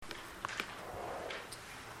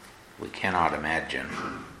We cannot imagine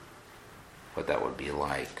what that would be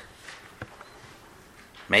like.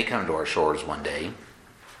 May come to our shores one day.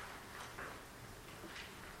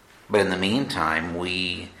 But in the meantime,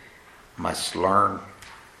 we must learn.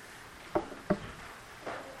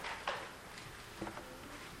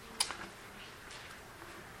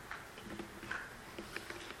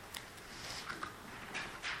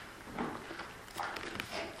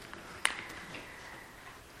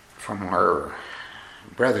 From our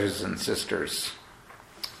brothers and sisters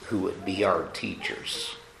who would be our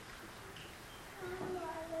teachers.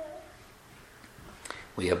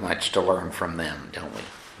 We have much to learn from them, don't we?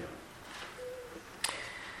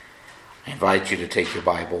 I invite you to take your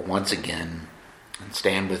Bible once again and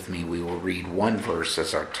stand with me. We will read one verse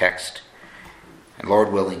as our text, and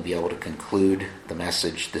Lord willing, be able to conclude the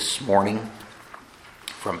message this morning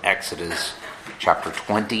from Exodus chapter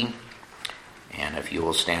 20. And if you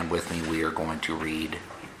will stand with me, we are going to read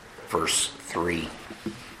verse 3.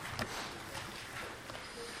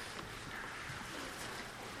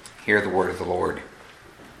 Hear the word of the Lord.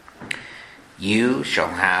 You shall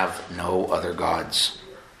have no other gods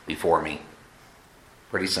before me.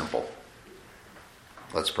 Pretty simple.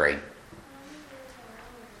 Let's pray.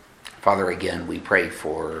 Father, again, we pray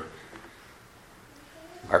for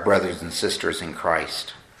our brothers and sisters in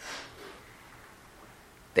Christ.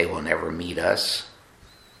 They will never meet us.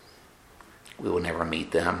 We will never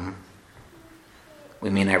meet them. We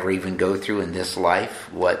may never even go through in this life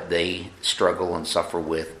what they struggle and suffer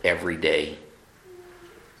with every day.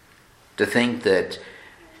 To think that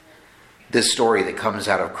this story that comes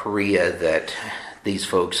out of Korea, that these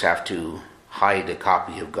folks have to hide a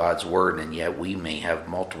copy of God's Word, and yet we may have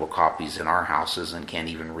multiple copies in our houses and can't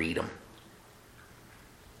even read them.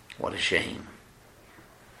 What a shame.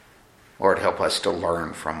 Lord, help us to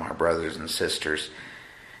learn from our brothers and sisters,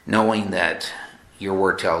 knowing that your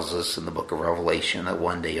word tells us in the book of Revelation that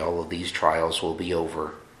one day all of these trials will be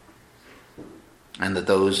over, and that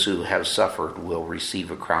those who have suffered will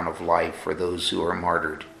receive a crown of life for those who are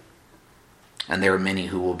martyred. And there are many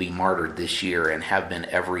who will be martyred this year and have been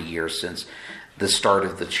every year since the start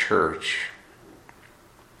of the church.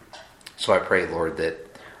 So I pray, Lord,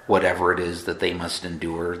 that whatever it is that they must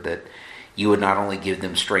endure, that you would not only give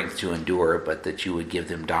them strength to endure, but that you would give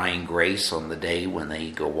them dying grace on the day when they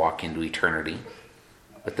go walk into eternity.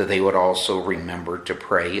 But that they would also remember to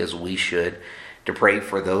pray, as we should, to pray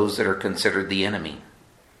for those that are considered the enemy.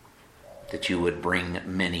 That you would bring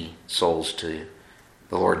many souls to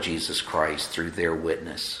the Lord Jesus Christ through their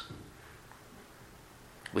witness.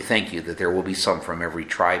 We thank you that there will be some from every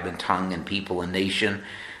tribe and tongue and people and nation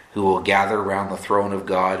who will gather around the throne of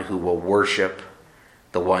God, who will worship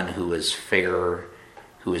the one who is fair,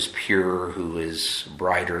 who is pure, who is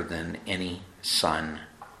brighter than any sun.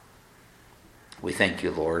 We thank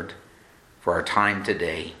you, Lord, for our time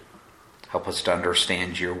today. Help us to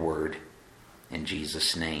understand your word. In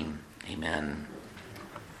Jesus' name, amen.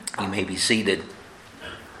 You may be seated.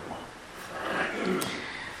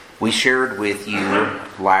 We shared with you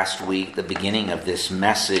last week the beginning of this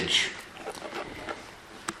message,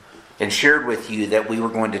 and shared with you that we were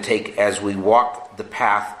going to take, as we walk the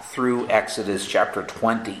path through Exodus chapter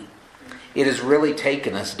 20, it has really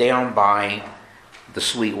taken us down by the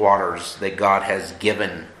sweet waters that God has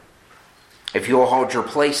given. If you'll hold your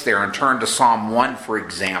place there and turn to Psalm 1, for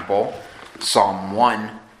example, Psalm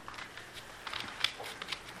 1.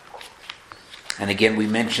 And again, we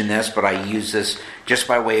mentioned this, but I use this just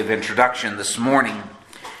by way of introduction this morning.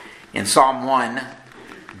 In Psalm 1,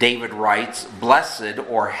 David writes, "Blessed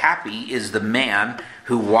or happy is the man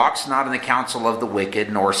who walks not in the counsel of the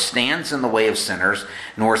wicked, nor stands in the way of sinners,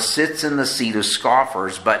 nor sits in the seat of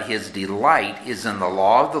scoffers, but his delight is in the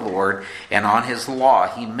law of the Lord, and on his law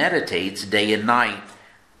he meditates day and night.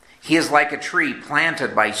 He is like a tree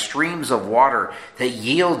planted by streams of water that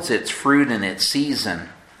yields its fruit in its season.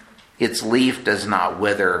 Its leaf does not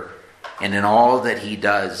wither, and in all that he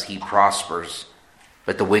does he prospers.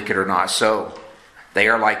 But the wicked are not so. They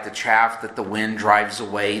are like the chaff that the wind drives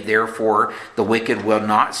away. Therefore, the wicked will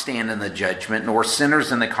not stand in the judgment, nor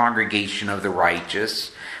sinners in the congregation of the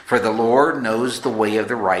righteous. For the Lord knows the way of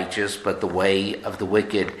the righteous, but the way of the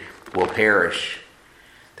wicked will perish."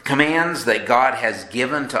 The commands that God has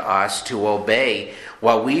given to us to obey,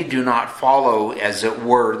 while we do not follow, as it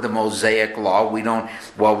were, the Mosaic law,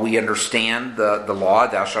 while we understand the law,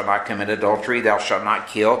 thou shalt not commit adultery, thou shalt not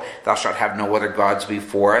kill, thou shalt have no other gods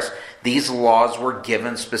before us, these laws were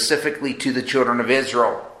given specifically to the children of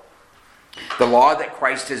Israel. The law that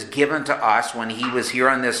Christ has given to us when he was here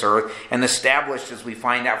on this earth and established, as we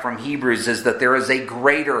find out from Hebrews, is that there is a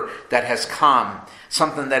greater that has come,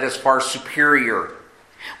 something that is far superior.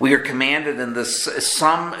 We are commanded in the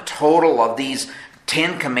sum total of these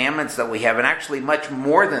 10 commandments that we have, and actually much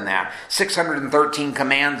more than that, 613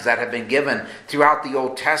 commands that have been given throughout the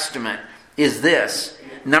Old Testament, is this.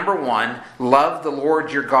 Number 1, love the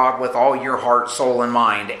Lord your God with all your heart, soul, and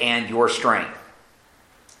mind, and your strength.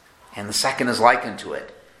 And the second is likened to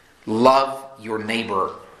it. Love your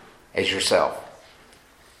neighbor as yourself.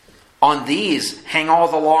 On these hang all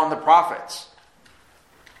the law and the prophets.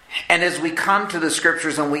 And as we come to the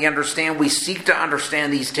scriptures and we seek to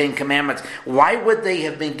understand these 10 commandments, why would they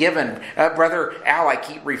have been given? Brother Al, I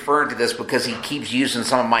keep referring to this because he keeps using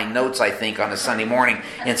some of my notes, I think, on a Sunday morning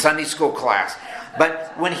in Sunday school class.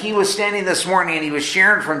 But when he was standing this morning and he was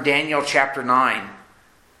sharing from Daniel chapter 9,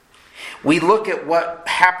 we look at what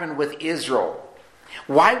happened with Israel.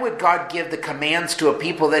 Why would God give the commands to a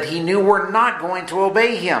people that he knew were not going to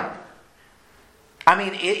obey him? I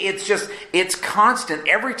mean, it's constant.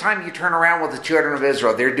 Every time you turn around with the children of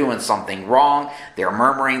Israel, they're doing something wrong. They're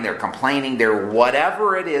murmuring, they're complaining, they're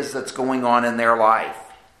whatever it is that's going on in their life.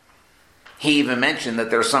 He even mentioned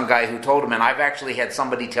that there's some guy who told him, and I've actually had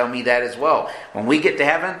somebody tell me that as well. When we get to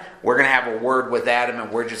heaven, we're going to have a word with Adam,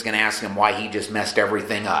 and we're just going to ask him why he just messed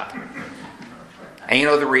everything up. And you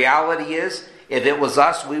know, the reality is, if it was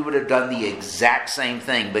us, we would have done the exact same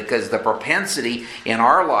thing, because the propensity in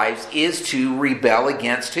our lives is to rebel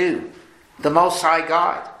against who? The Most High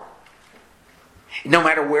God. No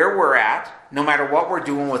matter where we're at, no matter what we're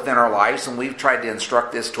doing within our lives, and we've tried to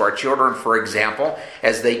instruct this to our children, for example,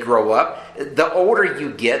 as they grow up, the older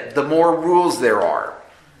you get, the more rules there are.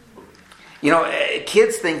 You know,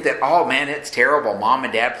 kids think that, oh man, it's terrible. Mom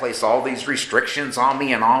and dad place all these restrictions on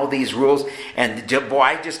me and all these rules. And boy,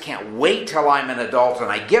 I just can't wait till I'm an adult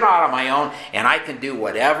and I get out on my own and I can do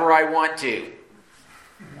whatever I want to.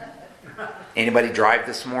 Anybody drive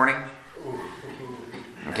this morning?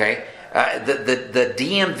 Okay. The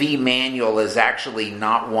DMV manual is actually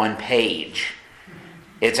not one page.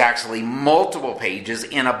 It's actually multiple pages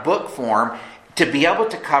in a book form, to be able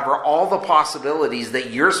to cover all the possibilities that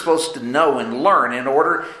you're supposed to know and learn in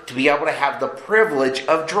order to be able to have the privilege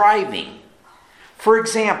of driving. For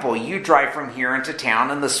example, you drive from here into town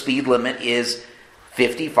and the speed limit is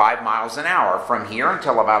 55 miles an hour from here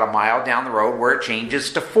until about a mile down the road where it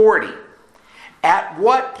changes to 40. At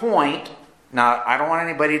what point, now I don't want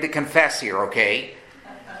anybody to confess here, okay?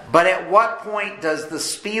 But at what point does the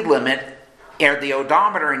speed limit, or the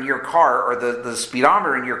odometer in your car, or the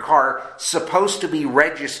speedometer in your car, supposed to be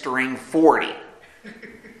registering 40?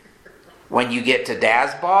 When you get to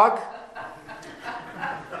Dasbog?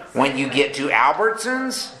 When you get to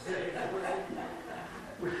Albertsons?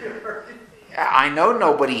 I know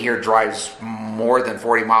nobody here drives more than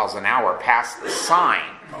 40 miles an hour past the sign.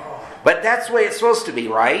 But that's the way it's supposed to be,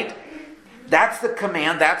 right? That's the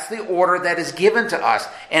command, that's the order that is given to us.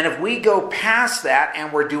 And if we go past that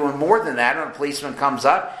and we're doing more than that, and a policeman comes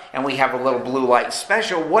up and we have a little blue light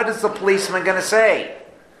special, what is the policeman going to say?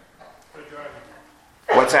 Good driving.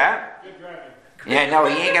 What's that? Good driving. Yeah, no,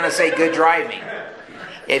 he ain't going to say good driving.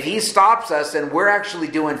 If he stops us and we're actually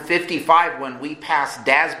doing 55 when we pass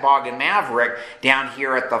Dasbog and Maverick down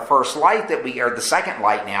here at the first light or the second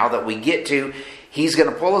light now that we get to, he's going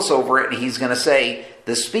to pull us over it and he's going to say,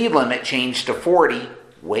 the speed limit changed to 40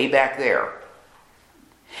 way back there.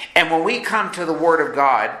 And when we come to the Word of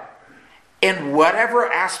God, in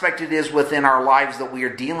whatever aspect it is within our lives that we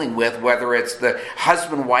are dealing with, whether it's the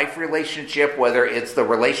husband-wife relationship, whether it's the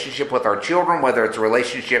relationship with our children, whether it's a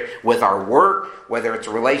relationship with our work, whether it's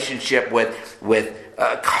a relationship with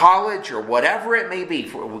college or whatever it may be,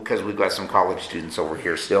 because we've got some college students over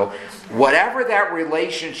here still, whatever that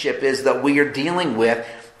relationship is that we are dealing with,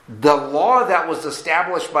 the law that was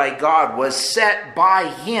established by God was set by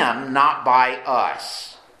Him, not by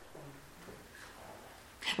us.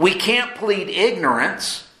 We can't plead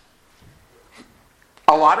ignorance.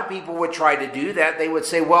 A lot of people would try to do that. They would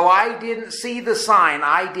say, well, I didn't see the sign.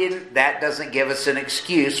 That doesn't give us an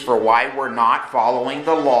excuse for why we're not following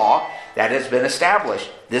the law that has been established.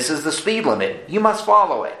 This is the speed limit. You must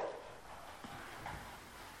follow it.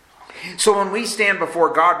 So when we stand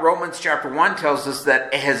before God, Romans chapter 1 tells us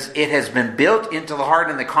that it has been built into the heart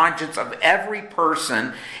and the conscience of every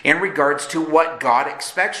person in regards to what God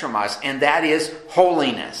expects from us, and that is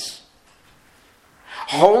holiness.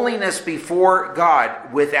 Holiness before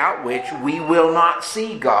God, without which we will not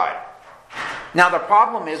see God. Now the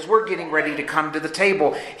problem is we're getting ready to come to the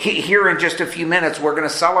table. Here in just a few minutes we're going to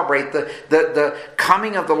celebrate the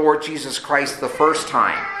coming of the Lord Jesus Christ the first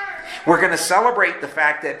time. We're going to celebrate the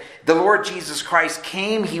fact that the Lord Jesus Christ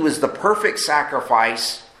came. He was the perfect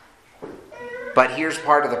sacrifice. But here's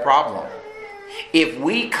part of the problem. If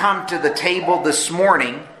we come to the table this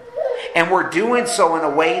morning and we're doing so in a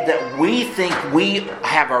way that we think we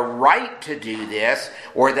have a right to do this,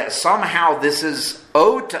 or that somehow this is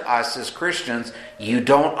owed to us as Christians, you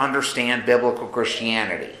don't understand biblical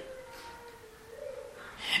Christianity.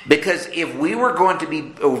 Because if we were going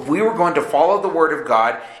to follow the Word of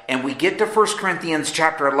God, and we get to 1 Corinthians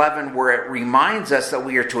chapter 11, where it reminds us that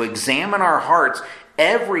we are to examine our hearts,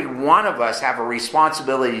 every one of us have a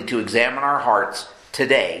responsibility to examine our hearts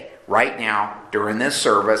today, right now, during this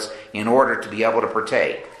service, in order to be able to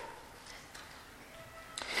partake.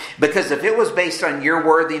 Because if it was based on your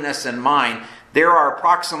worthiness and mine, there are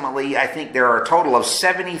approximately, I think there are a total of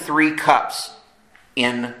 73 cups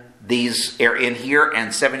in here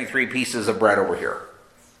and 73 pieces of bread over here.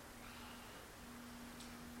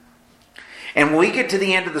 And when we get to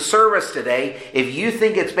the end of the service today, if you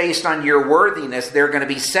think it's based on your worthiness, there are going to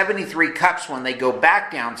be 73 cups when they go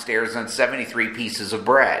back downstairs and 73 pieces of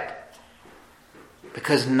bread.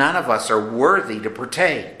 Because none of us are worthy to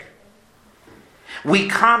partake. We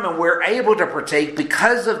come and we're able to partake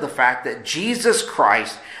because of the fact that Jesus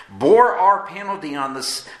Christ bore our penalty on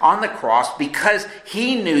the cross, because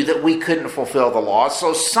He knew that we couldn't fulfill the law,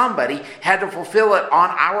 so somebody had to fulfill it on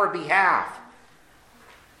our behalf.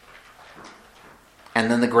 And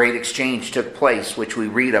then the great exchange took place, which we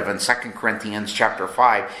read of in 2 Corinthians chapter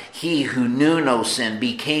 5. He who knew no sin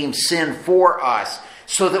became sin for us,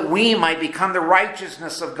 so that we might become the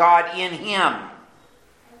righteousness of God in Him.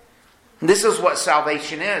 This is what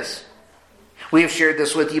salvation is. We have shared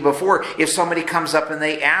this with you before. If somebody comes up and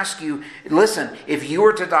they ask you, listen, if you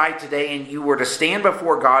were to die today and you were to stand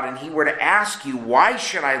before God and He were to ask you, why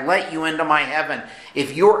should I let you into my heaven?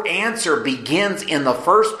 If your answer begins in the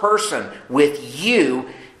first person with you,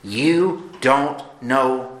 you don't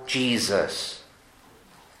know Jesus.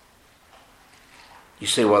 You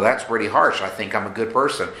say, well, that's pretty harsh. I think I'm a good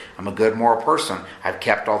person. I'm a good moral person. I've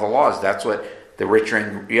kept all the laws. That's what the rich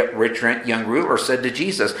young ruler said to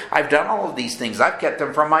Jesus. I've done all of these things. I've kept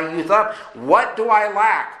them from my youth up. What do I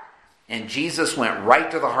lack? And Jesus went right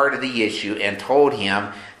to the heart of the issue and told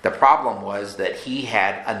him the problem was that he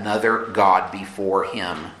had another God before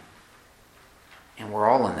him. And we're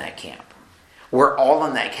all in that camp. We're all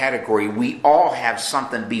in that category. We all have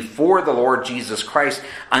something before the Lord Jesus Christ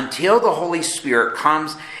until the Holy Spirit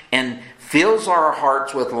comes and fills our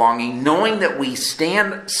hearts with longing, knowing that we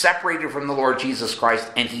stand separated from the Lord Jesus Christ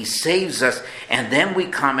and He saves us. And then we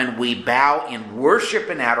come and we bow in worship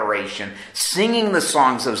and adoration, singing the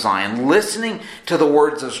songs of Zion, listening to the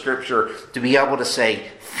words of Scripture to be able to say,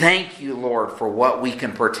 thank you, Lord, for what we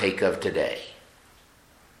can partake of today.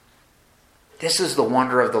 This is the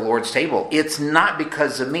wonder of the Lord's table. It's not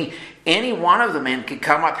because of me. Any one of the men could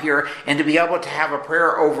come up here and to be able to have a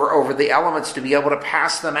prayer over the elements, to be able to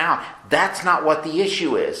pass them out. That's not what the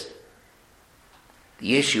issue is.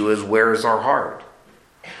 The issue is, where is our heart?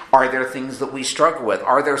 Are there things that we struggle with?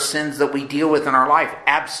 Are there sins that we deal with in our life?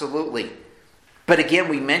 Absolutely. But again,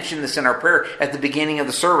 we mentioned this in our prayer at the beginning of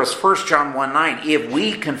the service, 1 John 1:9. If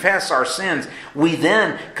we confess our sins, we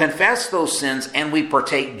then confess those sins and we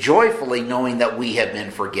partake joyfully, knowing that we have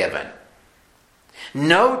been forgiven.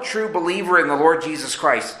 No true believer in the Lord Jesus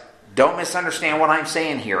Christ, don't misunderstand what I'm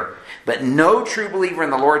saying here, but no true believer in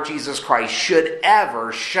the Lord Jesus Christ should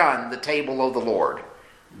ever shun the table of the Lord.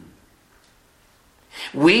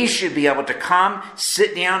 We should be able to come,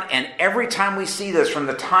 sit down, and every time we see this, from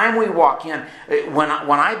the time we walk in, when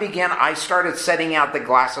I began, I started setting out the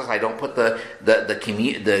glasses. I don't put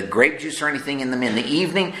the grape juice or anything in them in the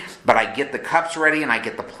evening, but I get the cups ready and I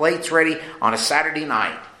get the plates ready on a Saturday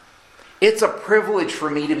night. It's a privilege for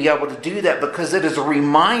me to be able to do that because it is a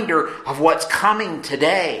reminder of what's coming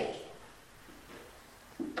today.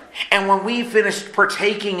 And when we finish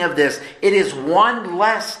partaking of this, it is one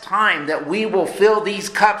less time that we will fill these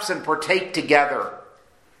cups and partake together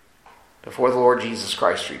before the Lord Jesus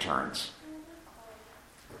Christ returns.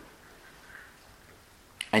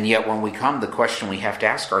 And yet when we come, the question we have to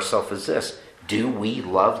ask ourselves is this: do we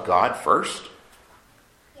love God first?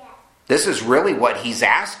 This is really what He's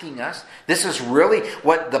asking us. This is really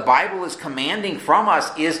what the Bible is commanding from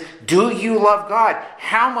us is, do you love God?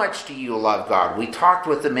 How much do you love God? We talked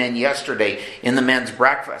with the men yesterday in the men's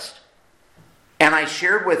breakfast. And I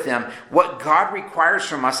shared with them what God requires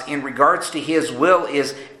from us in regards to His will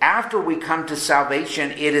is, after we come to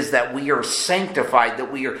salvation, it is that we are sanctified,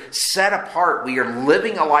 that we are set apart, we are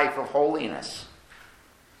living a life of holiness.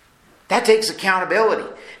 That takes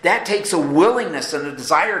accountability. That takes a willingness and a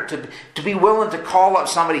desire to be willing to call up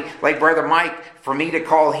somebody like Brother Mike, for me to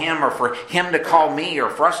call him, or for him to call me, or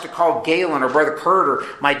for us to call Galen or Brother Kurt or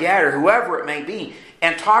my dad or whoever it may be.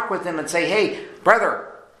 and talk with them and say, hey, brother,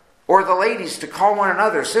 or the ladies to call one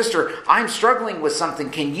another, sister, I'm struggling with something.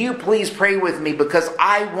 Can you please pray with me because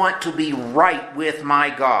I want to be right with my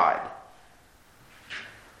God?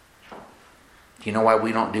 Do you know why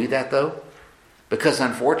we don't do that though? Because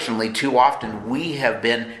unfortunately, too often we have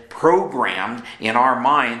been programmed in our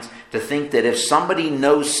minds to think that if somebody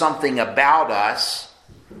knows something about us,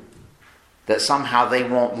 that somehow they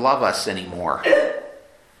won't love us anymore.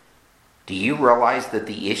 Do you realize that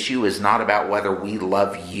the issue is not about whether we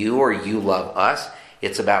love you or you love us?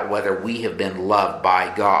 It's about whether we have been loved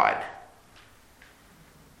by God.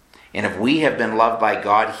 And if we have been loved by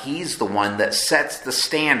God, He's the one that sets the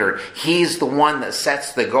standard. He's the one that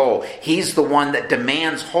sets the goal. He's the one that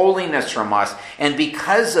demands holiness from us. And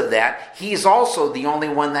because of that, He's also the only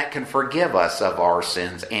one that can forgive us of our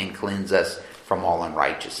sins and cleanse us from all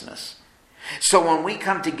unrighteousness. So when we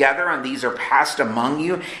come together and these are passed among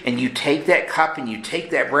you, and you take that cup and you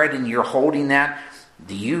take that bread and you're holding that,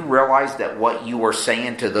 do you realize that what you are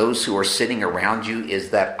saying to those who are sitting around you is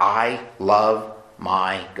that I love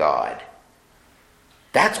my God?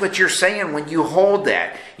 That's what you're saying when you hold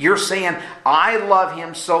that. You're saying, I love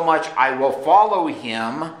Him so much, I will follow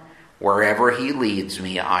Him. Wherever He leads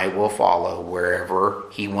me, I will follow. Wherever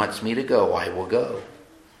He wants me to go, I will go.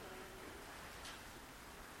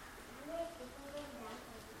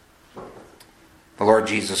 The Lord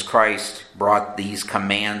Jesus Christ brought these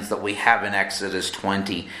commands that we have in Exodus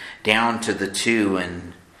 20 down to the 2,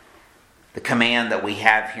 and the command that we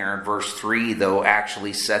have here in verse 3, though,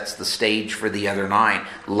 actually sets the stage for the other 9,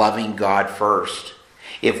 loving God first.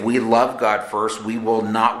 If we love God first, we will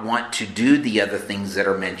not want to do the other things that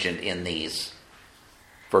are mentioned in these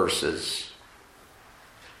verses.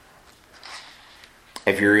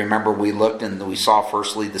 If you remember, we looked and we saw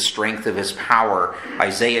firstly the strength of His power.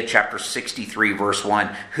 Isaiah chapter 63 verse 1.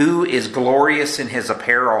 Who is glorious in his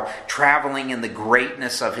apparel, traveling in the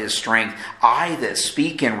greatness of His strength? I that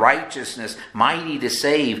speak in righteousness, mighty to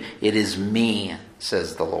save, it is me,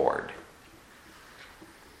 says the Lord.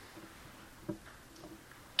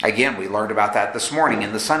 Again, we learned about that this morning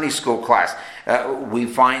in the Sunday school class. We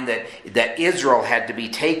find that Israel had to be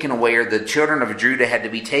taken away, or the children of Judah had to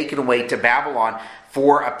be taken away to Babylon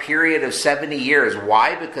for a period of 70 years.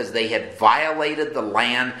 Why? Because they had violated the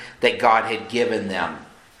land that God had given them.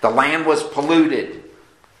 The land was polluted.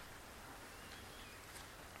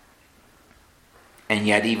 And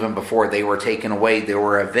yet, even before they were taken away, there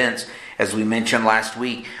were events, as we mentioned last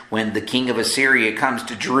week, when the king of Assyria comes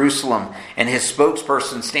to Jerusalem and his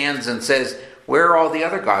spokesperson stands and says, where are all the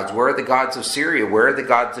other gods? Where are the gods of Syria? Where are the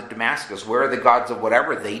gods of Damascus? Where are the gods of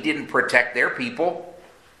whatever? They didn't protect their people.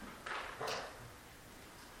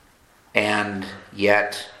 And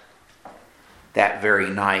yet, that very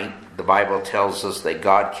night, the Bible tells us that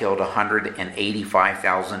God killed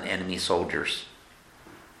 185,000 enemy soldiers.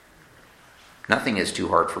 Nothing is too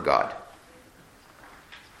hard for God.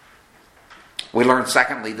 We learn,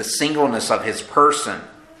 secondly, the singleness of His person.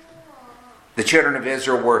 The children of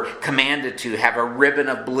Israel were commanded to have a ribbon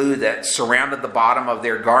of blue that surrounded the bottom of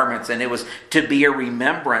their garments, and it was to be a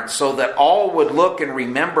remembrance so that all would look and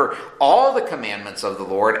remember all the commandments of the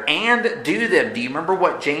Lord and do them. Do you remember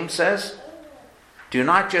what James says? Do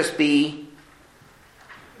not just be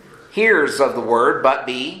hearers of the word, but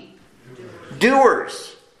be doers.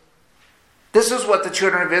 This is what the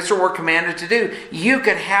children of Israel were commanded to do. You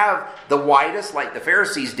could have the whitest, like the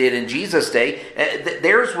Pharisees did in Jesus' day.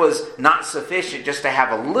 Theirs was not sufficient just to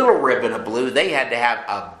have a little ribbon of blue. They had to have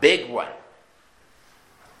a big one.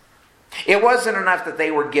 It wasn't enough that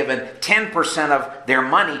they were given 10% of their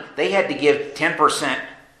money. They had to give 10%.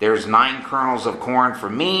 There's 9 kernels of corn for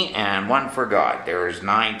me and 1 for God. There's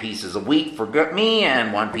 9 pieces of wheat for me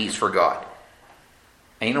and 1 piece for God.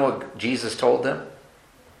 And you know what Jesus told them?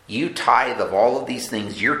 You tithe of all of these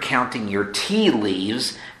things. You're counting your tea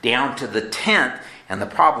leaves down to the 10th. And the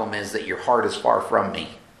problem is that your heart is far from me.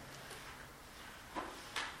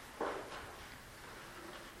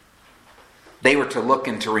 They were to look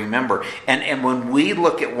and to remember. And when we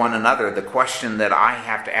look at one another, the question that I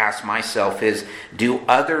have to ask myself is, do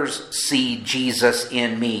others see Jesus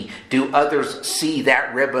in me? Do others see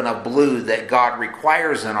that ribbon of blue that God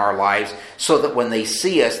requires in our lives, so that when they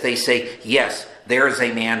see us, they say, yes, there is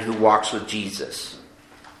a man who walks with Jesus.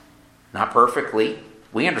 Not perfectly.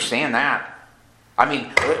 We understand that. I mean,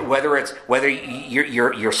 whether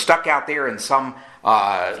you're stuck out there in some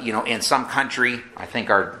in some country. I think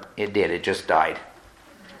it just died.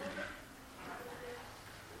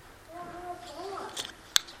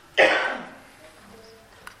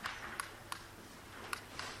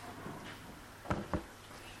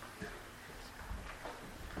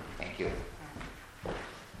 Thank you.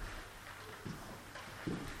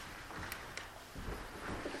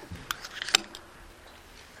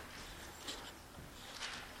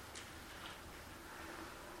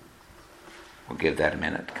 give that a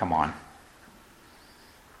minute. Come on.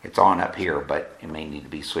 It's on up here, but it may need to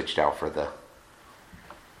be switched out for the...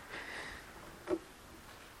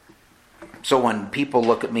 So when people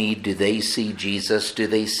look at me, do they see Jesus? Do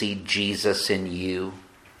they see Jesus in you?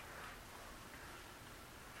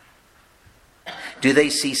 Do they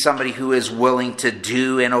see somebody who is willing to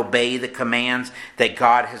do and obey the commands that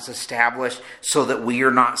God has established so that we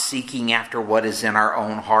are not seeking after what is in our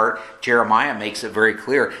own heart? Jeremiah makes it very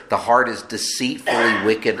clear. The heart is deceitfully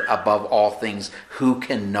wicked above all things. Who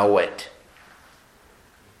can know it?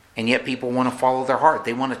 And yet people want to follow their heart.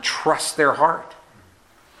 They want to trust their heart.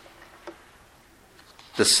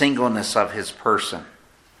 The singleness of his person.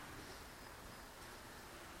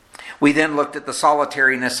 We then looked at the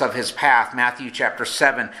solitariness of his path. Matthew chapter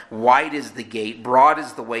 7. Wide is the gate, broad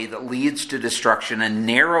is the way that leads to destruction, and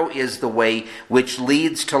narrow is the way which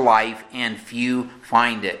leads to life, and few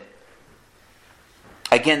find it.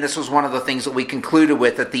 Again, this was one of the things that we concluded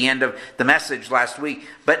with at the end of the message last week.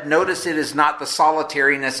 But notice it is not the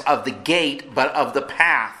solitariness of the gate, but of the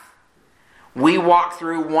path. We walk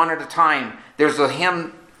through one at a time. There's a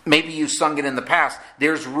hymn, maybe you sung it in the past.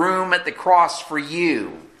 There's room at the cross for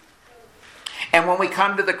you. And when we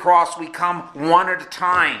come to the cross, we come one at a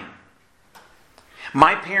time.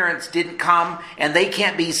 My parents didn't come, and they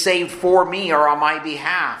can't be saved for me or on my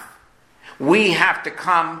behalf. We have to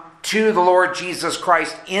come to the Lord Jesus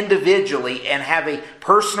Christ individually and have a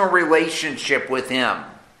personal relationship with Him.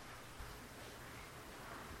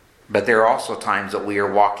 But there are also times that we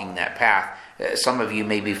are walking that path. Some of you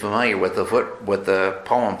may be familiar with the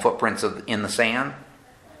poem Footprints in the Sand.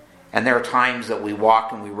 And there are times that we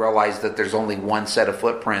walk and we realize that there's only one set of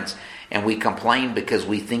footprints, and we complain because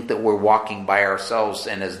we think that we're walking by ourselves.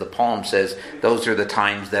 And as the poem says, those are the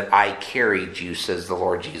times that I carried you, says the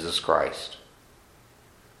Lord Jesus Christ.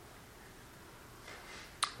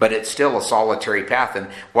 But it's still a solitary path. And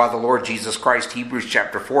while the Lord Jesus Christ, Hebrews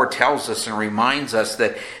chapter 4, tells us and reminds us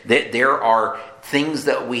that there are things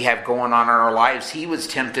that we have going on in our lives, He was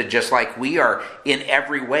tempted just like we are in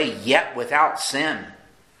every way, yet without sin.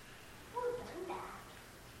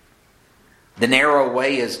 The narrow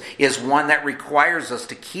way is one that requires us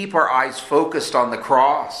to keep our eyes focused on the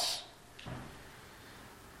cross.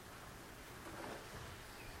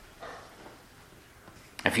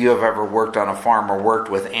 If you have ever worked on a farm or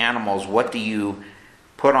worked with animals, what do you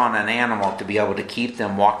put on an animal to be able to keep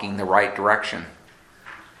them walking the right direction?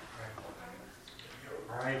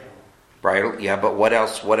 Bridle, yeah, but what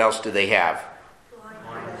else? What else do they have?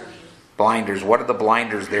 Blinders. What are the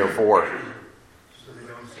blinders there for?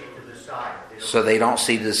 So they don't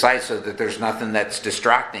see to the side, so that there's nothing that's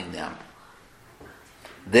distracting them.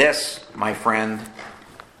 This, my friend,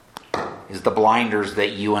 is the blinders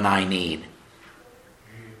that you and I need.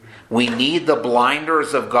 We need the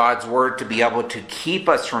blinders of God's Word to be able to keep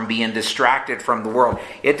us from being distracted from the world.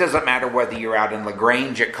 It doesn't matter whether you're out in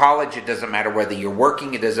LaGrange at college. It doesn't matter whether you're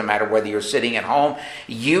working. It doesn't matter whether you're sitting at home.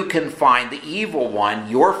 You can find the evil one,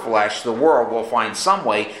 your flesh, the world, will find some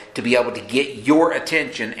way to be able to get your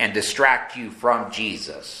attention and distract you from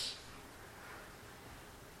Jesus.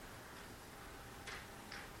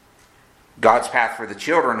 God's path for the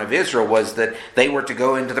children of Israel was that they were to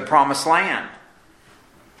go into the promised land.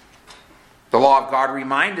 The law of God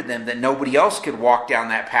reminded them that nobody else could walk down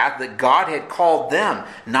that path, that God had called them,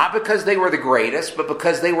 not because they were the greatest, but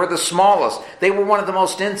because they were the smallest. They were one of the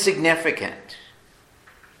most insignificant.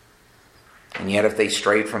 And yet if they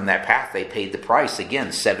strayed from that path, they paid the price.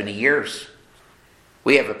 Again, 70 years.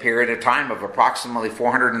 We have a period of time of approximately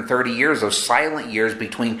 430 years of silent years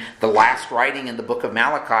between the last writing in the book of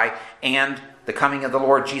Malachi and the coming of the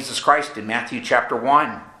Lord Jesus Christ in Matthew chapter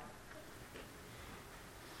 1.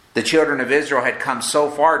 The children of Israel had come so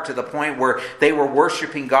far to the point where they were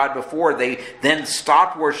worshiping God before. They then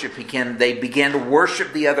stopped worshiping Him. They began to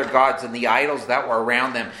worship the other gods and the idols that were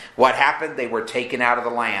around them. What happened? They were taken out of the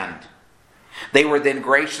land. They were then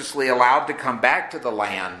graciously allowed to come back to the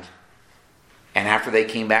land. And after they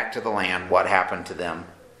came back to the land, what happened to them?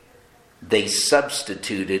 They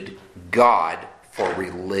substituted God for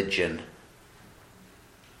religion.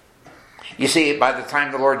 You see, by the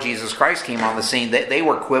time the Lord Jesus Christ came on the scene, they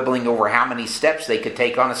were quibbling over how many steps they could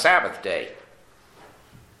take on a Sabbath day.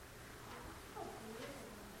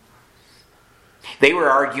 They were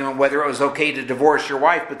arguing whether it was okay to divorce your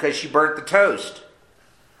wife because she burnt the toast.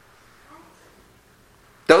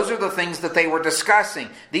 Those are the things that they were discussing.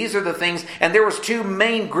 These are the things, and there was two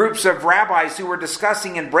main groups of rabbis who were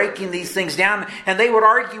discussing and breaking these things down, and they would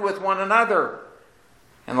argue with one another.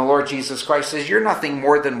 And the Lord Jesus Christ says, you're nothing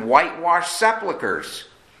more than whitewashed sepulchres.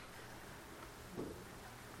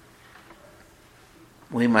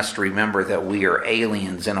 we must remember that we are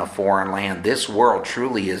aliens in a foreign land. This world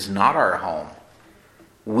truly is not our home.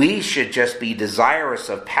 We should just be desirous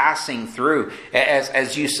of passing through.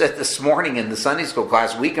 As you said this morning in the Sunday school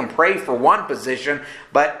class, we can pray for one position,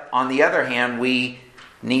 but on the other hand, we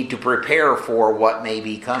need to prepare for what may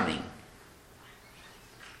be coming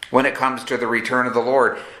when it comes to the return of the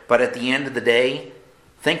Lord. But at the end of the day,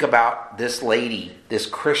 think about this lady, this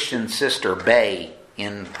Christian sister, Bae,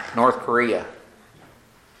 in North Korea.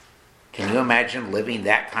 Can you imagine living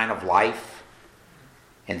that kind of life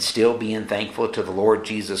and still being thankful to the Lord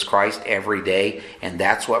Jesus Christ every day? And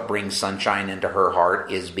that's what brings sunshine into her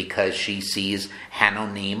heart, is because she sees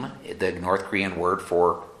Hanonim, the North Korean word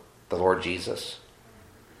for the Lord Jesus.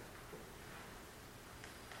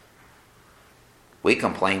 We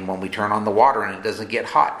complain when we turn on the water and it doesn't get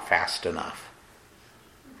hot fast enough.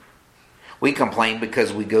 We complain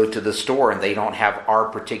because we go to the store and they don't have our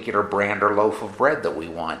particular brand or loaf of bread that we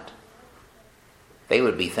want. They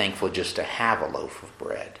would be thankful just to have a loaf of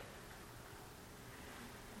bread.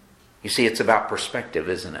 You see, it's about perspective,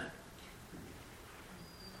 isn't it?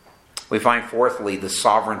 We find, fourthly, the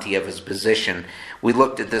sovereignty of his position. We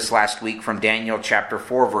looked at this last week from Daniel chapter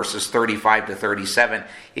 4, verses 35 to 37.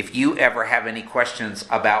 If you ever have any questions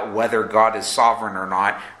about whether God is sovereign or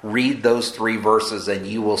not, read those 3 verses and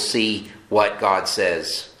you will see what God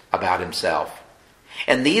says about himself.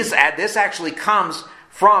 And this actually comes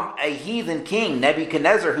from a heathen king,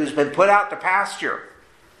 Nebuchadnezzar, who's been put out to pasture.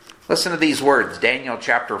 Listen to these words, Daniel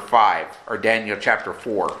chapter 5, or Daniel chapter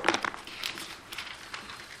 4.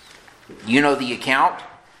 You know the account?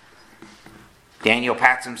 Nebuchadnezzar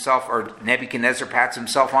pats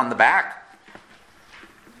himself on the back.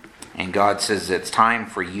 And God says, it's time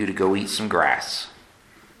for you to go eat some grass.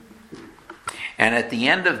 And at the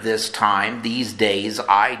end of this time, these days,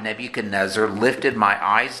 I, Nebuchadnezzar, lifted my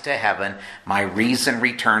eyes to heaven. My reason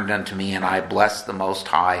returned unto me, and I blessed the Most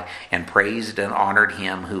High, and praised and honored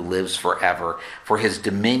him who lives forever. For his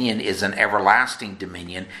dominion is an everlasting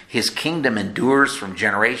dominion. His kingdom endures from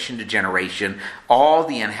generation to generation. All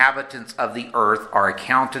the inhabitants of the earth are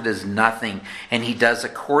accounted as nothing, and he does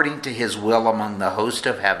according to his will among the host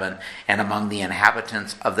of heaven and among the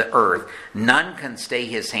inhabitants of the earth. None can stay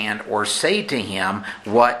his hand or say to him,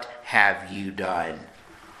 what have you done?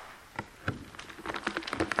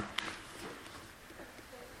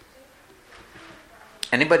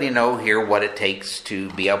 Anybody know here what it takes to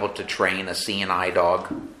be able to train a CNI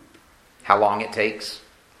dog? How long it takes?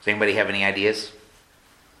 Does anybody have any ideas?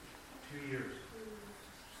 2 years.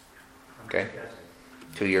 Okay.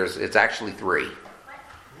 2 years. It's actually 3.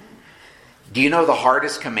 Do you know the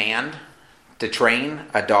hardest command to train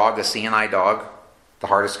a dog, a CNI dog? The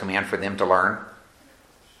hardest command for them to learn?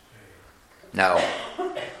 No.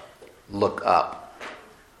 Look up.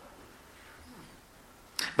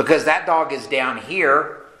 Because that dog is down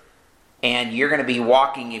here, and you're going to be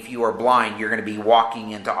walking, if you are blind, you're going to be walking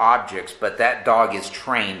into objects, but that dog is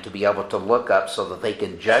trained to be able to look up so that they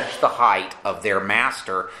can judge the height of their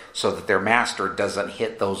master so that their master doesn't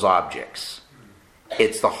hit those objects.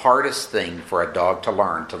 It's the hardest thing for a dog to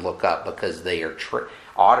learn, to look up, because they are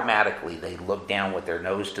automatically they look down with their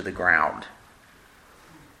nose to the ground.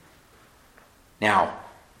 Now,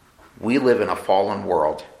 we live in a fallen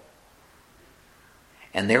world,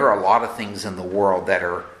 and there are a lot of things in the world that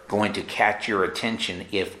are going to catch your attention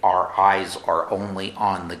if our eyes are only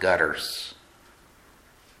on the gutters.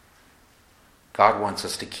 God wants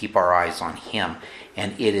us to keep our eyes on him,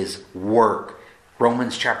 and it is work.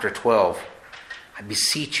 Romans chapter 12. I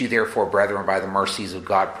beseech you, therefore, brethren, by the mercies of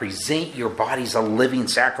God, present your bodies a living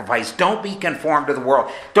sacrifice. Don't be conformed to the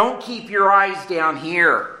world. Don't keep your eyes down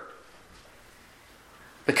here.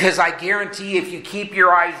 Because I guarantee if you keep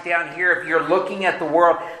your eyes down here, if you're looking at the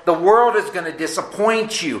world is going to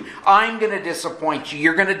disappoint you. I'm going to disappoint you.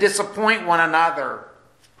 You're going to disappoint one another.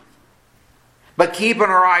 But keeping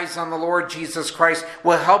our eyes on the Lord Jesus Christ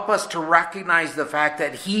will help us to recognize the fact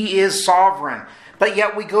that he is sovereign. But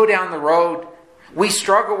yet we go down the road. We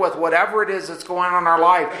struggle with whatever it is that's going on in our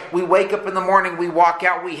life. We wake up in the morning, we walk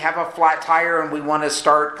out, we have a flat tire, and we want to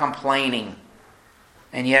start complaining.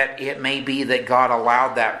 And yet it may be that God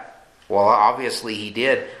allowed that, well, obviously he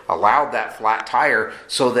did, allowed that flat tire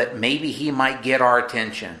so that maybe he might get our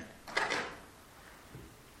attention.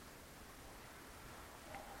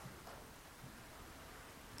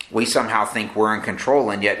 We somehow think we're in control,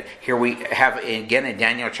 and yet here we have, again in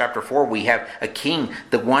Daniel chapter 4, we have a king,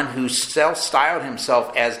 the one who self-styled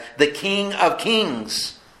himself as the King of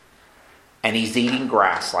Kings. And he's eating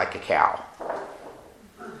grass like a cow.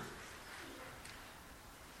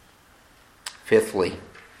 Fifthly,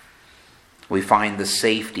 we find the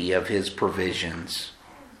safety of his provisions.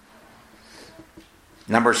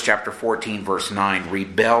 Numbers chapter 14, verse 9.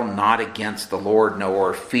 Rebel not against the Lord,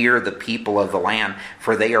 nor fear the people of the land,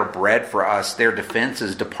 for they are bread for us. Their defense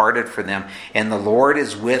is departed for them, and the Lord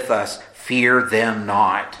is with us. Fear them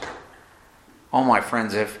not. Oh, my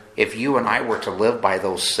friends, if you and I were to live by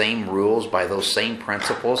those same rules, by those same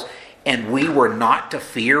principles, and we were not to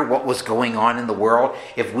fear what was going on in the world,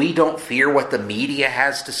 if we don't fear what the media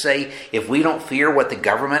has to say, if we don't fear what the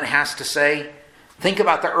government has to say, think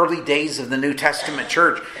about the early days of the New Testament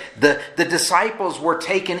church. The disciples were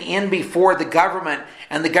taken in before the government,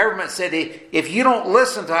 and the government said, if you don't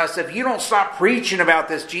listen to us, if you don't stop preaching about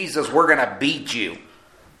this Jesus, we're going to beat you.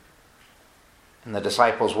 And the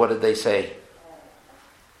disciples, what did they say?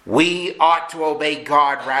 We ought to obey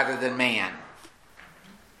God rather than man.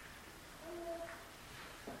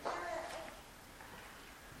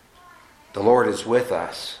 The Lord is with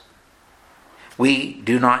us. We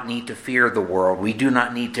do not need to fear the world. We do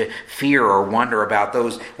not need to fear or wonder about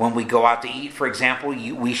those. When we go out to eat, for example,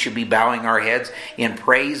 we should be bowing our heads in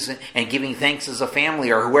praise and giving thanks as a family,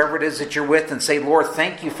 or whoever it is that you're with, and say, Lord,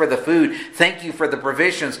 thank you for the food. Thank you for the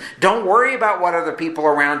provisions. Don't worry about what other people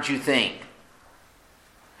around you think.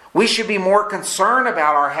 We should be more concerned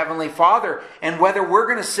about our Heavenly Father and whether we're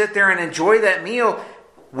going to sit there and enjoy that meal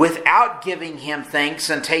without giving Him thanks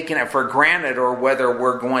and taking it for granted, or whether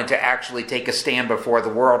we're going to actually take a stand before the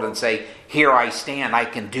world and say, here I stand, I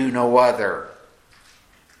can do no other.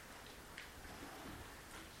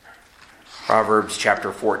 Proverbs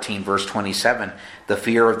chapter 14, verse 27. The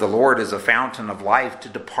fear of the Lord is a fountain of life, to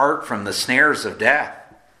depart from the snares of death.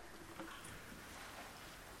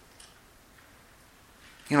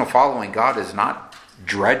 You know, following God is not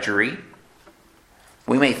drudgery.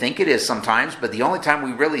 We may think it is sometimes, but the only time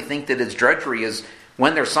we really think that it's drudgery is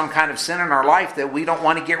when there's some kind of sin in our life that we don't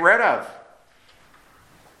want to get rid of.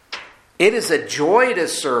 It is a joy to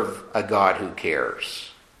serve a God who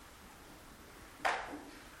cares.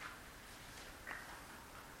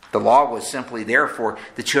 The law was simply there for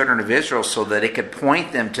the children of Israel so that it could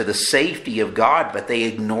point them to the safety of God, but they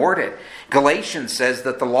ignored it. Galatians says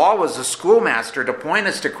that the law was a schoolmaster to point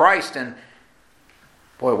us to Christ, and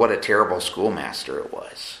boy, what a terrible schoolmaster it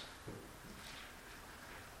was.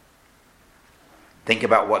 Think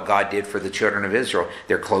about what God did for the children of Israel.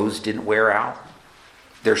 Their clothes didn't wear out.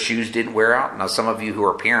 Their shoes didn't wear out. Now, some of you who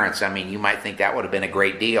are parents, you might think that would have been a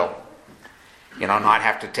great deal. Not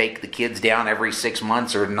have to take the kids down every 6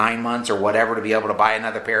 months or 9 months or whatever to be able to buy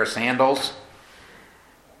another pair of sandals.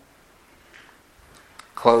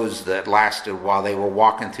 Clothes that lasted while they were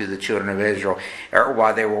walking through the children of Israel, or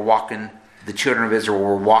while they were walking. The children of Israel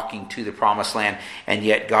were walking to the promised land, and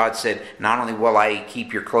yet God said, not only will I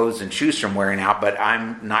keep your clothes and shoes from wearing out, but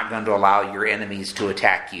I'm not going to allow your enemies to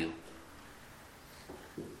attack you.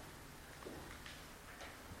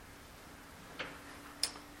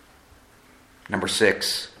 Number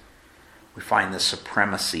 6, we find the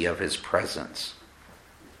supremacy of His presence.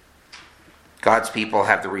 God's people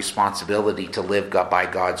have the responsibility to live by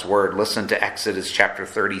God's word. Listen to Exodus chapter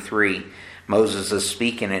 33. Moses is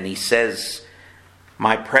speaking, and he says,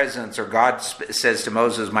 my presence, or God says to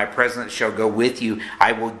Moses, my presence shall go with you.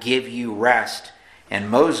 I will give you rest. And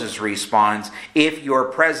Moses responds, if your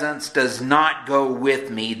presence does not go with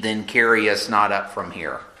me, then carry us not up from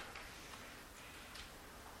here.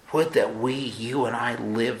 Would that you and I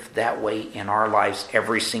live that way in our lives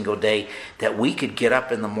every single day, that we could get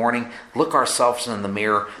up in the morning, look ourselves in the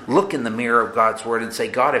mirror, look in the mirror of God's word and say,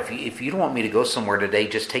 God, if you don't want me to go somewhere today,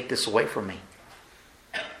 just take this away from me.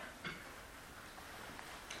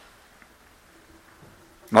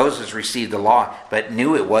 Moses received the law, but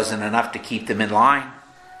knew it wasn't enough to keep them in line.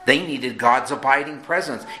 They needed God's abiding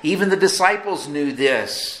presence. Even the disciples knew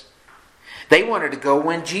this. They wanted to go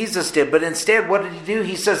when Jesus did, but instead, what did He do?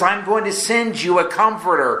 He says, I'm going to send you a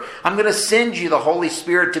comforter. I'm going to send you the Holy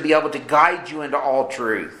Spirit to be able to guide you into all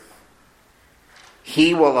truth.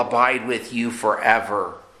 He will abide with you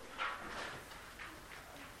forever.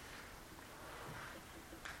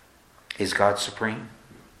 Is God supreme?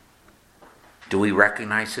 Do we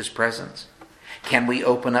recognize His presence? Can we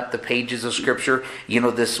open up the pages of Scripture?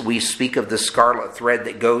 We speak of the scarlet thread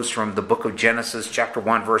that goes from the book of Genesis, chapter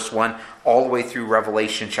 1, verse 1, all the way through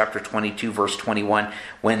Revelation, chapter 22, verse 21,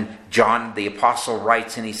 when John the Apostle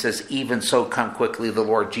writes and he says, even so come quickly the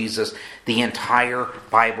Lord Jesus. The entire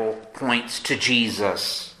Bible points to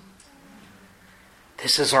Jesus.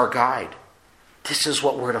 This is our guide. This is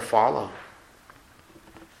what we're to follow.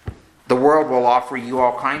 The world will offer you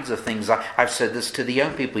all kinds of things. I've said this to the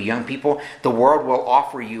young people. Young people, the world will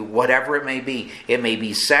offer you whatever it may be. It may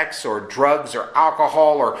be sex or drugs or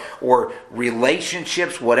alcohol or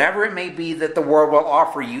relationships, whatever it may be that the world will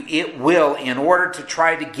offer you. It will, in order to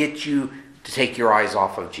try to get you to take your eyes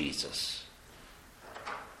off of Jesus.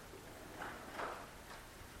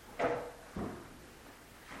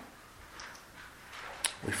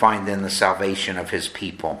 We find then the salvation of his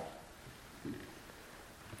people.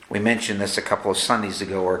 We mentioned this a couple of Sundays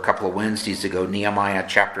ago or a couple of Wednesdays ago, Nehemiah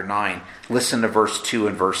chapter 9. Listen to verse 2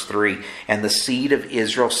 and verse 3. And the seed of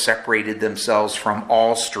Israel separated themselves from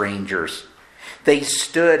all strangers. They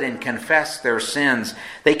stood and confessed their sins.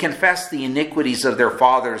 They confessed the iniquities of their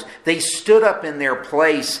fathers. They stood up in their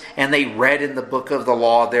place and they read in the book of the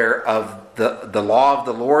law the law of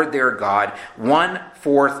the Lord their God,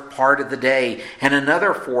 1/4 part of the day, and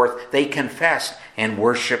another fourth they confessed and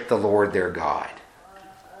worshiped the Lord their God.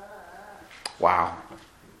 Wow.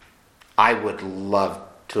 I would love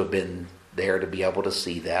to have been there to be able to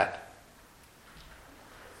see that.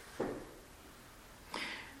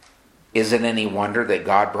 Is it any wonder that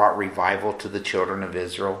God brought revival to the children of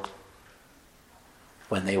Israel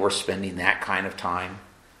when they were spending that kind of time?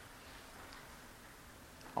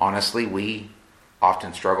 Honestly, we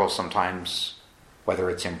often struggle sometimes,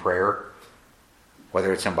 whether it's in prayer,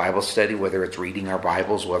 whether it's in Bible study, whether it's reading our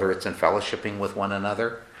Bibles, whether it's in fellowshipping with one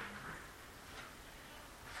another.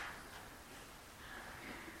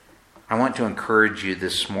 I want to encourage you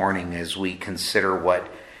this morning as we consider what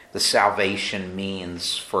the salvation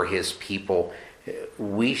means for his people.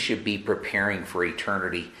 We should be preparing for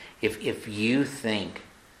eternity. If you think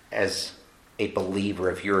as a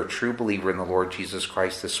believer, if you're a true believer in the Lord Jesus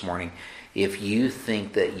Christ this morning, if you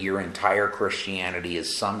think that your entire Christianity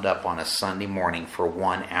is summed up on a Sunday morning for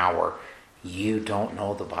 1 hour, you don't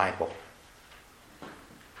know the Bible.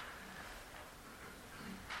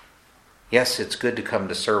 Yes, it's good to come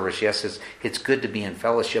to service. Yes, it's good to be in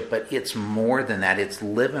fellowship, but it's more than that. It's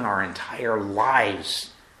living our entire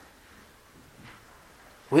lives.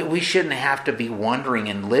 We shouldn't have to be wondering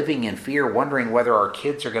and living in fear, wondering whether our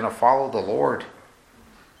kids are going to follow the Lord.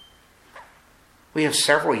 We have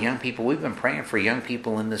several young people. We've been praying for young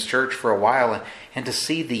people in this church for a while, and to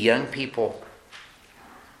see the young people,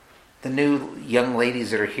 the new young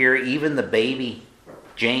ladies that are here, even the baby,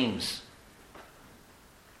 James.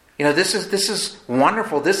 You know, this is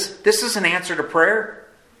wonderful. This is an answer to prayer.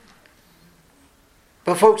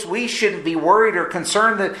 But folks, we shouldn't be worried or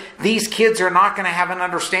concerned that these kids are not going to have an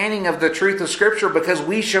understanding of the truth of Scripture, because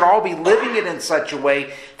we should all be living it in such a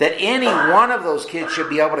way that any one of those kids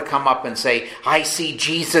should be able to come up and say, I see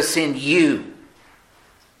Jesus in you.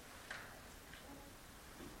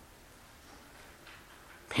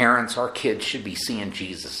 Parents, our kids should be seeing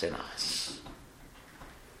Jesus in us.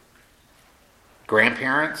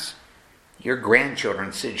 Grandparents, your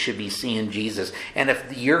grandchildren should be seeing Jesus. And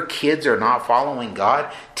if your kids are not following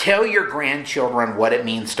God, tell your grandchildren what it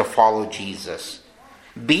means to follow Jesus.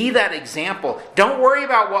 Be that example. Don't worry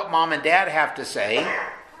about what mom and dad have to say.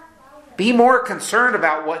 Be more concerned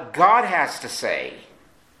about what God has to say.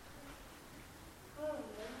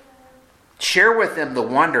 Share with them the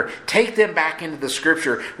wonder. Take them back into the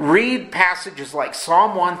Scripture. Read passages like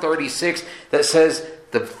Psalm 136 that says,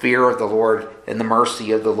 the fear of the Lord and the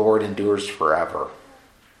mercy of the Lord endures forever.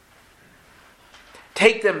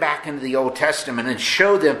 Take them back into the Old Testament and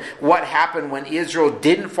show them what happened when Israel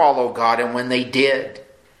didn't follow God and when they did.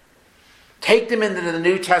 Take them into the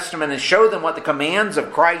New Testament and show them what the commands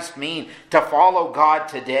of Christ mean to follow God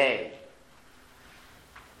today.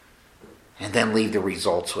 And then leave the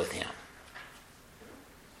results with Him.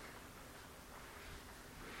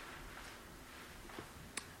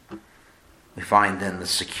 We find then the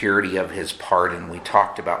security of His pardon. We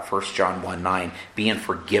talked about 1 John 1:9, being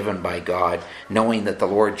forgiven by God, knowing that the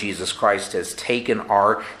Lord Jesus Christ has taken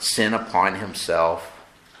our sin upon Himself,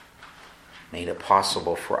 made it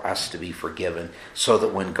possible for us to be forgiven, so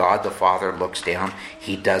that when God the Father looks down,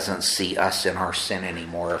 He doesn't see us in our sin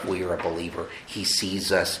anymore if we are a believer. He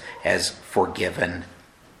sees us as forgiven.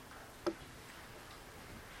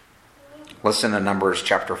 Listen to Numbers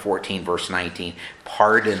chapter 14, verse 19.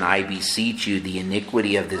 Pardon, I beseech you, the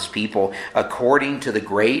iniquity of this people, according to the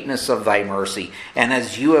greatness of thy mercy, and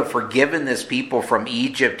as you have forgiven this people from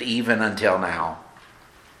Egypt even until now.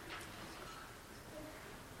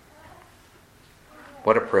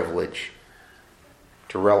 What a privilege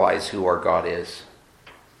to realize who our God is.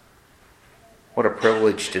 What a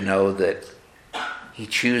privilege to know that He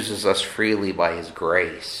chooses us freely by His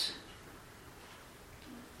grace.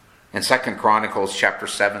 In 2 Chronicles chapter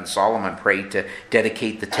 7, Solomon prayed to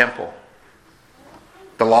dedicate the temple.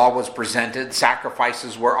 The law was presented,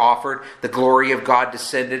 sacrifices were offered, the glory of God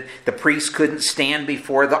descended. The priests couldn't stand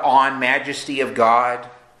before the awe and majesty of God.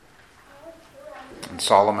 And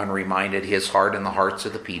Solomon reminded his heart and the hearts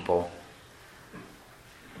of the people,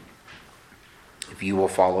 if you will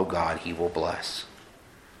follow God, he will bless.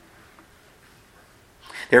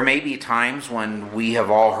 There may be times when we have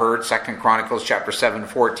all heard 2 Chronicles chapter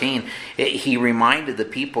 7:14. He reminded the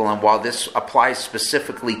people, and while this applies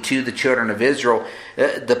specifically to the children of Israel,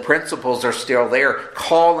 the principles are still there.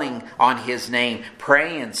 Calling on his name,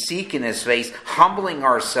 praying, seeking his face, humbling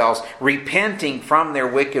ourselves, repenting from their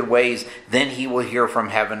wicked ways. Then he will hear from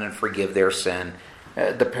heaven and forgive their sin.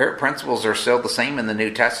 The principles are still the same in the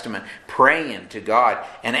New Testament. Praying to God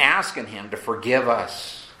and asking him to forgive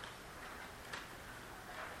us.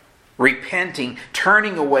 Repenting,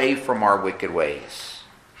 turning away from our wicked ways.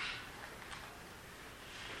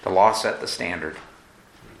 The law set the standard.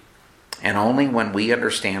 And only when we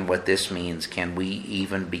understand what this means can we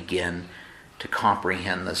even begin to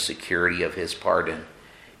comprehend the security of his pardon.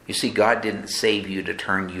 You see, God didn't save you to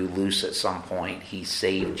turn you loose at some point. He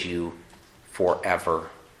saved you forever.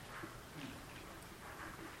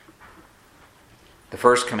 The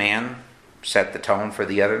first command set the tone for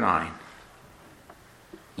the other 9.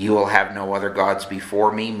 You will have no other gods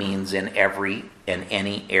before me means in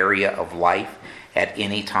any area of life, at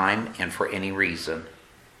any time, and for any reason.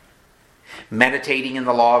 Meditating in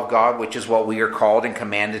the law of God, which is what we are called and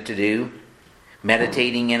commanded to do,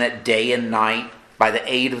 meditating in it day and night by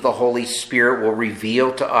the aid of the Holy Spirit will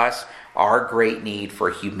reveal to us our great need for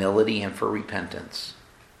humility and for repentance.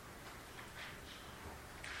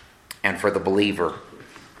 And for the believer,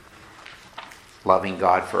 loving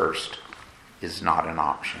God first is not an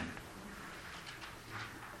option.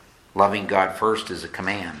 Loving God first is a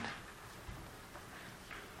command.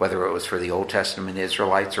 Whether it was for the Old Testament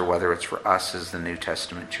Israelites or whether it's for us as the New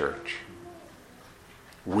Testament church.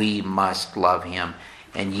 We must love him.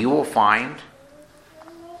 And you will find,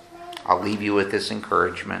 I'll leave you with this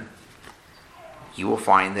encouragement, you will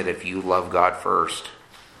find that if you love God first,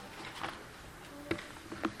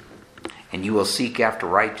 and you will seek after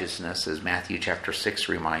righteousness, as Matthew chapter 6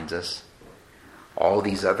 reminds us, all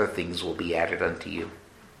these other things will be added unto you.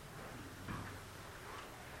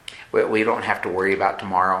 We don't have to worry about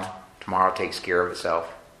tomorrow. Tomorrow takes care of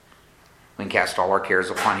itself. We can cast all our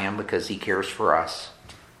cares upon him because he cares for us.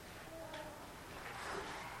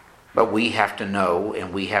 But we have to know,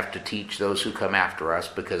 and we have to teach those who come after us,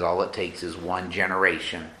 because all it takes is one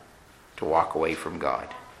generation to walk away from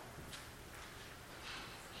God.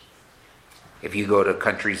 If you go to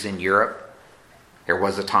countries in Europe, there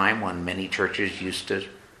was a time when many churches used to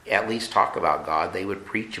at least talk about God. They would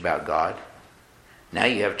preach about God. Now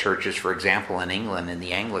you have churches, for example, in England, in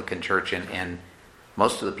the Anglican church, and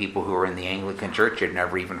most of the people who are in the Anglican church had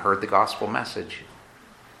never even heard the gospel message.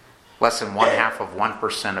 Less than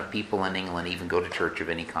 0.5% of people in England even go to church of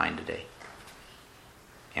any kind today.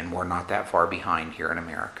 And we're not that far behind here in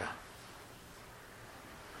America.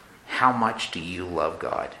 How much do you love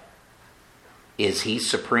God? Is he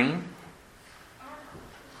supreme?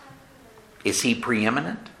 Is he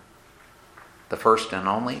preeminent? The first and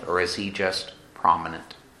only? Or is he just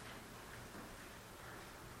prominent?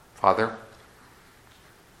 Father,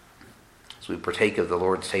 as we partake of the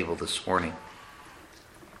Lord's table this morning,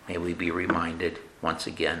 may we be reminded once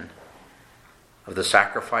again of the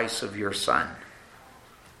sacrifice of your Son.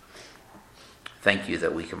 Thank you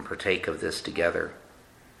that we can partake of this together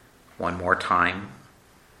one more time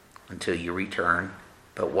until you return,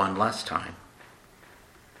 but one less time.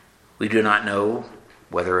 We do not know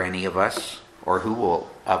whether any of us or who will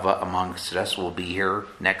amongst us will be here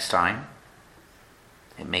next time.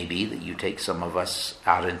 It may be that you take some of us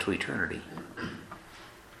out into eternity.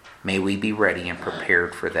 May we be ready and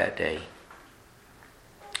prepared for that day.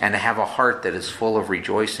 And to have a heart that is full of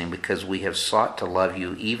rejoicing because we have sought to love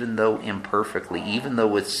you, even though imperfectly, even though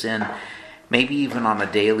with sin, maybe even on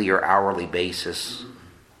a daily or hourly basis.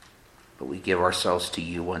 But we give ourselves to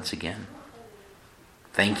you once again.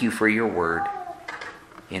 Thank you for your word.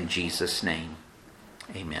 In Jesus' name,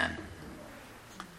 amen.